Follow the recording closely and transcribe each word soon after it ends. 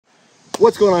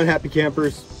What's going on, happy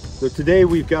campers? So today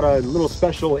we've got a little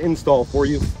special install for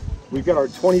you. We've got our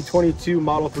 2022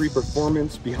 Model 3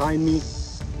 Performance behind me.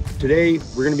 Today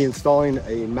we're going to be installing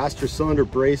a master cylinder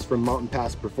brace from Mountain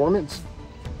Pass Performance.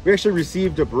 We actually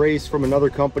received a brace from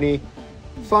another company,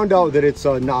 found out that it's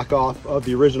a knockoff of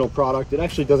the original product. It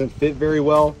actually doesn't fit very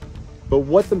well, but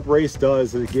what the brace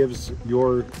does is it gives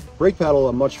your brake pedal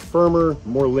a much firmer,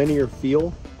 more linear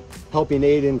feel, helping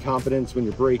aid in confidence when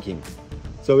you're braking.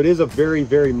 So it is a very,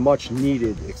 very much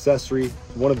needed accessory.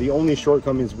 One of the only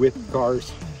shortcomings with cars.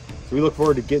 So we look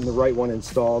forward to getting the right one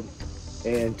installed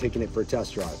and taking it for a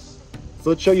test drive.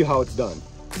 So let's show you how it's done.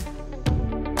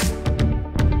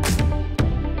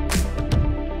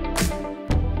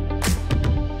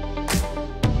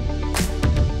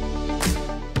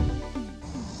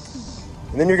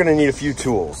 And then you're going to need a few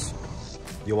tools.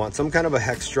 You'll want some kind of a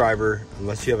hex driver,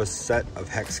 unless you have a set of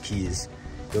hex keys.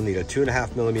 You'll need a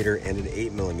 2.5mm and an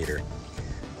 8mm.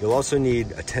 You'll also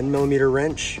need a 10mm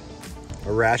wrench,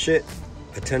 a ratchet,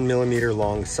 a 10mm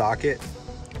long socket,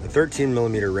 a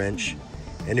 13mm wrench,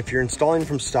 and if you're installing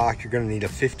from stock, you're going to need a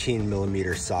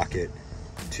 15mm socket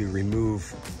to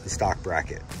remove the stock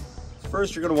bracket.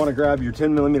 First, you're going to want to grab your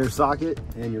 10mm socket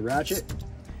and your ratchet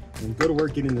and go to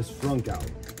work getting this frunk out.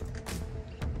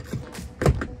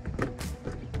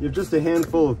 You have just a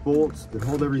handful of bolts that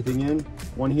hold everything in.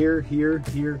 One here, here,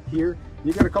 here, here.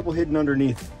 You got a couple hidden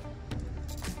underneath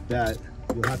that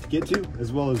you'll have to get to,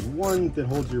 as well as one that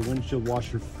holds your windshield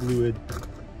washer fluid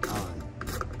on.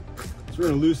 So we're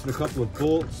going to loosen a couple of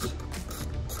bolts.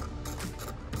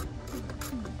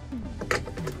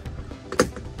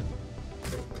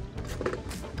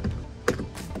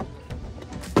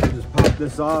 Just pop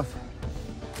this off.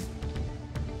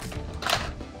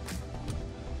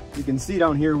 You can see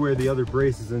down here where the other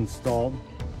brace is installed.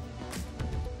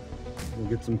 We'll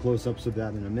get some close-ups of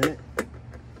that in a minute.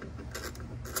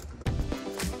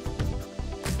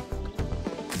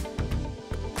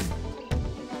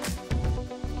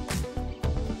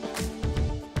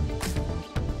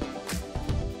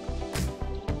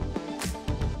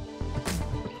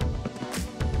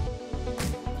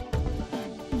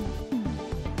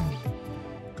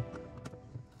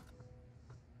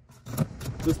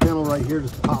 This panel right here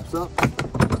just pops up.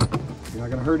 You're not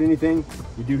going to hurt anything.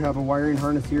 You do have a wiring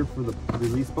harness here for the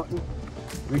release button.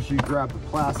 Make sure you grab the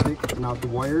plastic, not the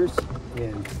wires,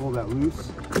 and pull that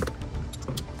loose.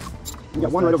 You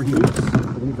got one right over here.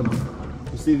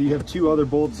 You see that you have two other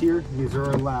bolts here. These are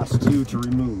our last two to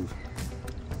remove.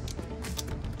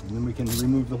 And then we can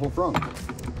remove the whole front.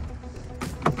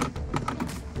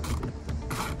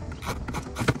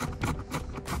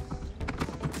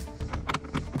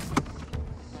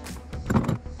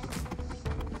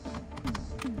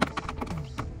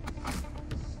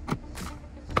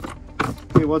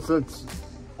 Okay, once that's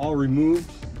all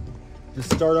removed,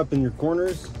 just start up in your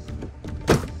corners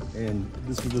and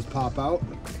this will just pop out.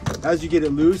 As you get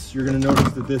it loose, you're going to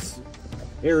notice that this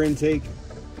air intake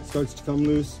starts to come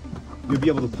loose. You'll be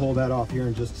able to pull that off here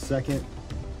in just a second.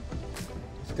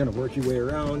 Just kind of work your way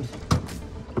around,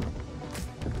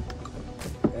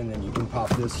 and then you can pop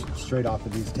this straight off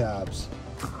of these tabs.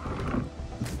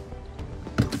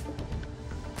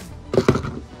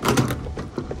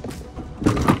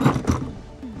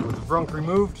 Frunk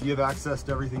removed, you have access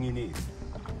to everything you need.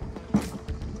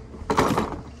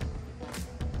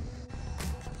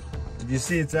 You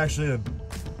see, it's actually a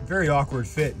very awkward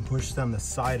fit and pushed on the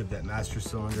side of that master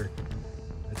cylinder.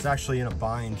 It's actually in a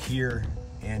bind here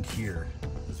and here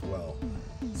as well.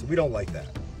 So we don't like that.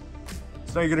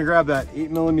 So now you're gonna grab that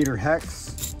 8mm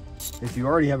hex if you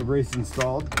already have a brace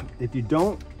installed. If you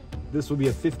don't, this will be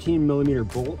a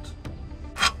 15mm bolt.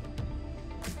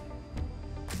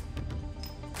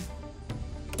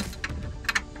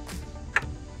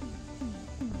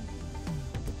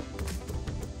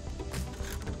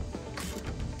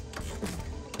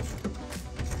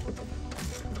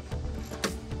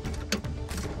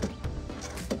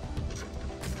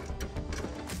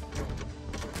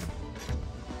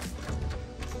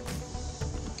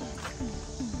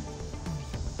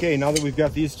 Okay, now that we've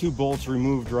got these two bolts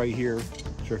removed right here,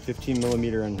 which are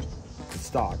 15mm in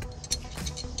stock,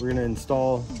 we're going to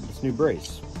install this new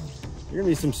brace. There are going to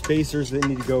be some spacers that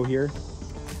need to go here.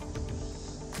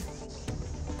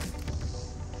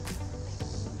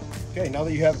 Okay, now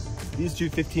that you have these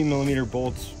two 15mm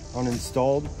bolts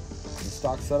uninstalled, the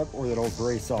stock setup, or that old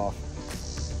brace off,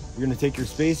 you're going to take your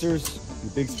spacers.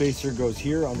 Your big spacer goes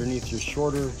here underneath your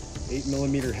shorter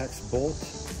 8mm hex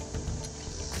bolt.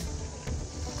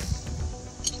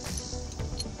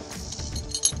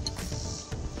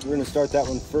 We're going to start that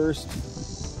one first.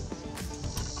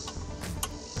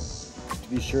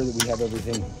 be sure that we have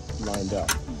everything lined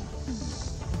up.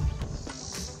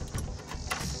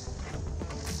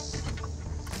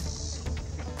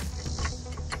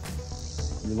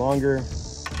 Your longer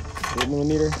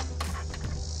 8mm.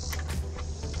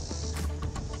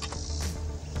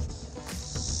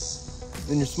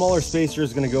 Then your smaller spacer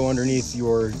is going to go underneath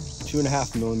your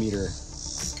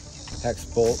 2.5mm hex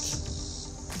bolt.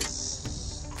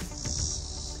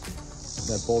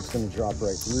 That bolt's going to drop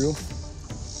right through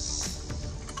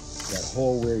that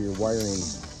hole where your wiring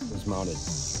is mounted.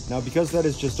 Now, because that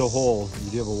is just a hole,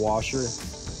 you do have a washer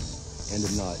and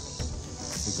a nut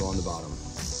to go on the bottom.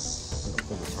 I'm going to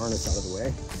pull this harness out of the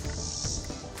way.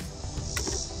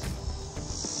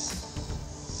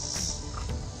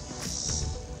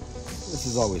 This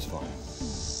is always fun.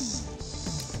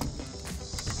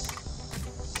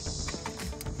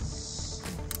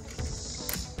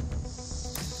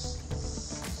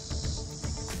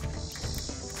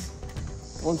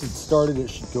 Once it's started, it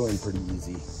should go in pretty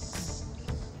easy.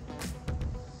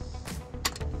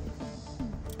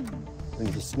 We're going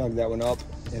to just snug that one up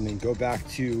and then go back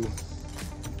to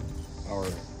our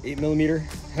 8mm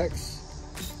hex.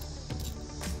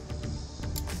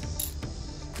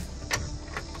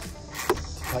 To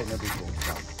tighten everything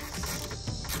up.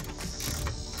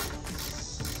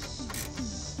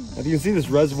 Now, if you can see this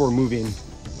reservoir moving,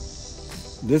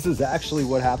 this is actually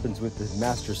what happens with the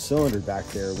master cylinder back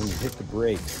there when you hit the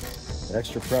brakes. That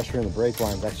extra pressure in the brake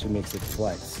lines actually makes it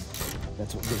flex.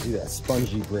 That's what gives you that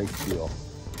spongy brake feel.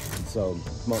 And so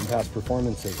Mountain Pass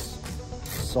Performance has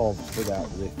solved for that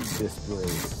with this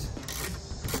brace.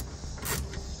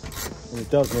 And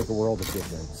it does make a world of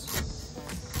difference.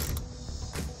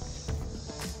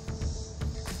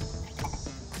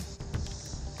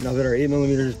 Now that our 8mm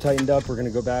is tightened up, we're going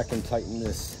to go back and tighten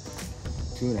this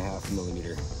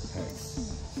 2.5mm hex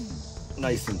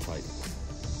nice and tight.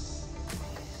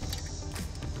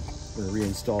 We're going to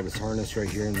reinstall this harness right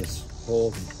here in this hole.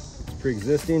 It's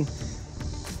pre-existing.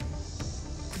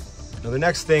 Now the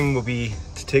next thing will be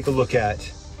to take a look at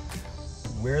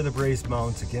where the brace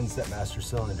mounts against that master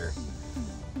cylinder.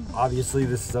 Obviously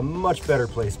this is a much better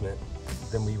placement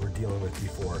than we were dealing with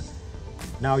before.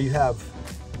 Now you have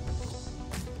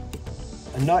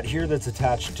a nut here that's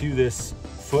attached to this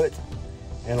foot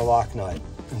and a lock nut.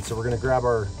 And so we're going to grab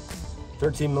our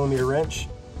 13mm wrench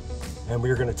and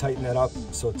we're going to tighten that up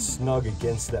so it's snug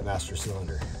against that master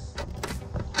cylinder.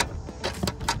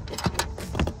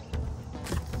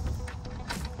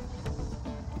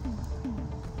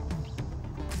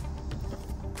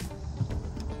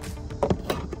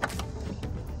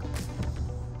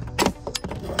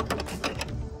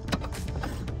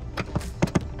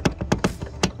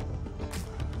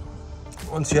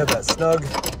 Once you have that snug,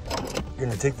 you're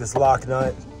going to take this lock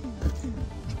nut,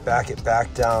 back it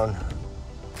back down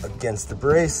against the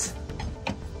brace,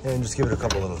 and just give it a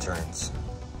couple little turns.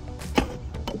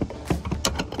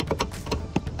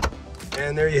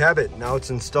 And there you have it. Now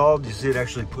it's installed. You see it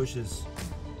actually pushes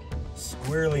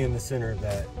squarely in the center of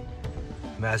that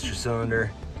master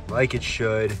cylinder, like it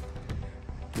should.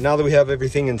 Now that we have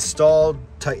everything installed,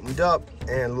 tightened up,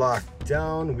 and locked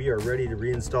down, we are ready to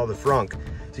reinstall the frunk.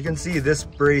 So you can see this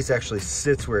brace actually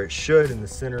sits where it should in the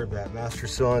center of that master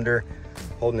cylinder,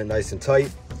 holding it nice and tight.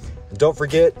 And don't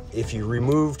forget, if you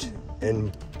removed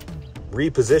and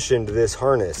repositioned this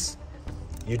harness,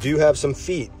 you do have some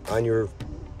feet on your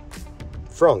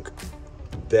frunk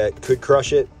that could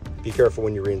crush it. Be careful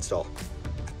when you reinstall.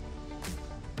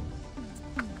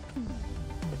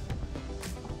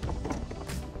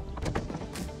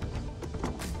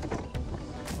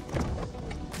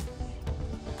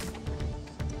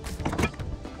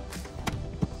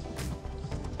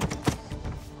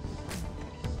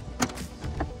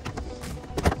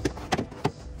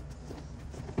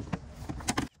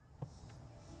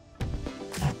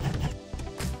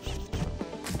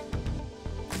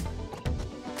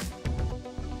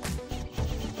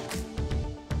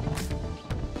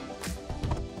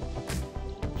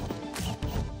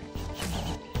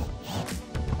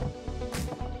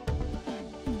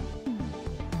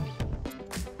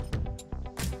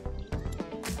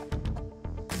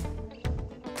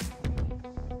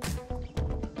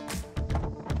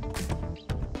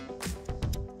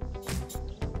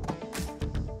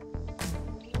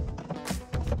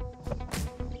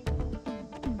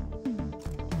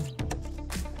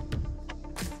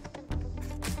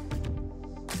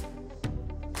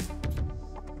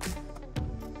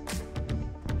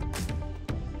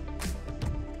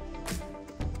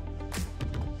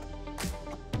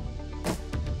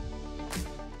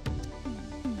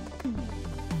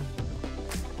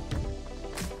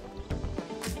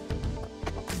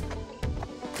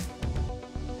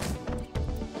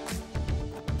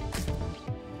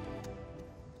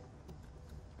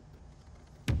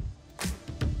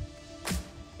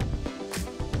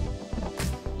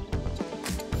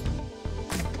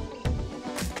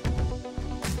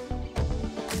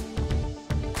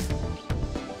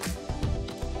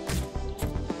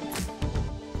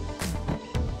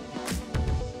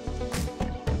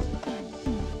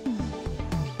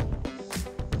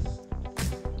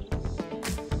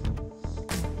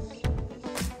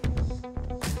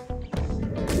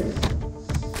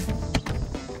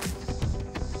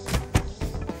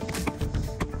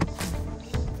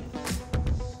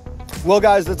 Well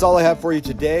guys, that's all I have for you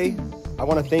today. I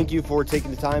want to thank you for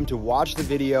taking the time to watch the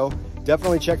video.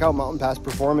 Definitely check out Mountain Pass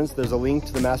Performance. There's a link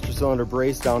to the master cylinder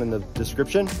brace down in the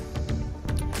description.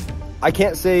 I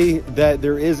can't say that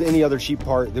there is any other cheap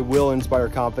part that will inspire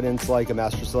confidence like a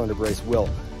master cylinder brace will.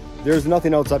 There's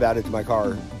nothing else I've added to my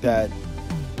car that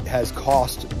has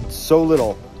cost so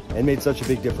little and made such a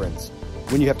big difference.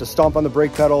 When you have to stomp on the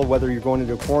brake pedal, whether you're going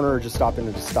into a corner or just stopping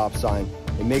at a stop sign,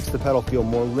 it makes the pedal feel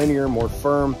more linear, more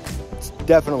firm. It's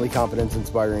definitely confidence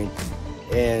inspiring,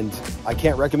 and I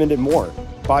can't recommend it more.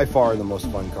 By far the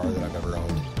most fun car that I've ever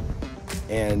owned.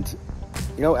 And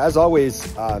you know, as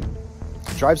always,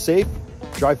 drive safe,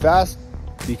 drive fast,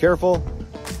 be careful.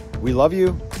 We love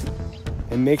you,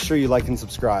 and make sure you like and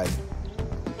subscribe.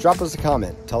 Drop us a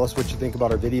comment. Tell us what you think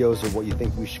about our videos or what you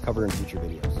think we should cover in future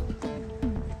videos.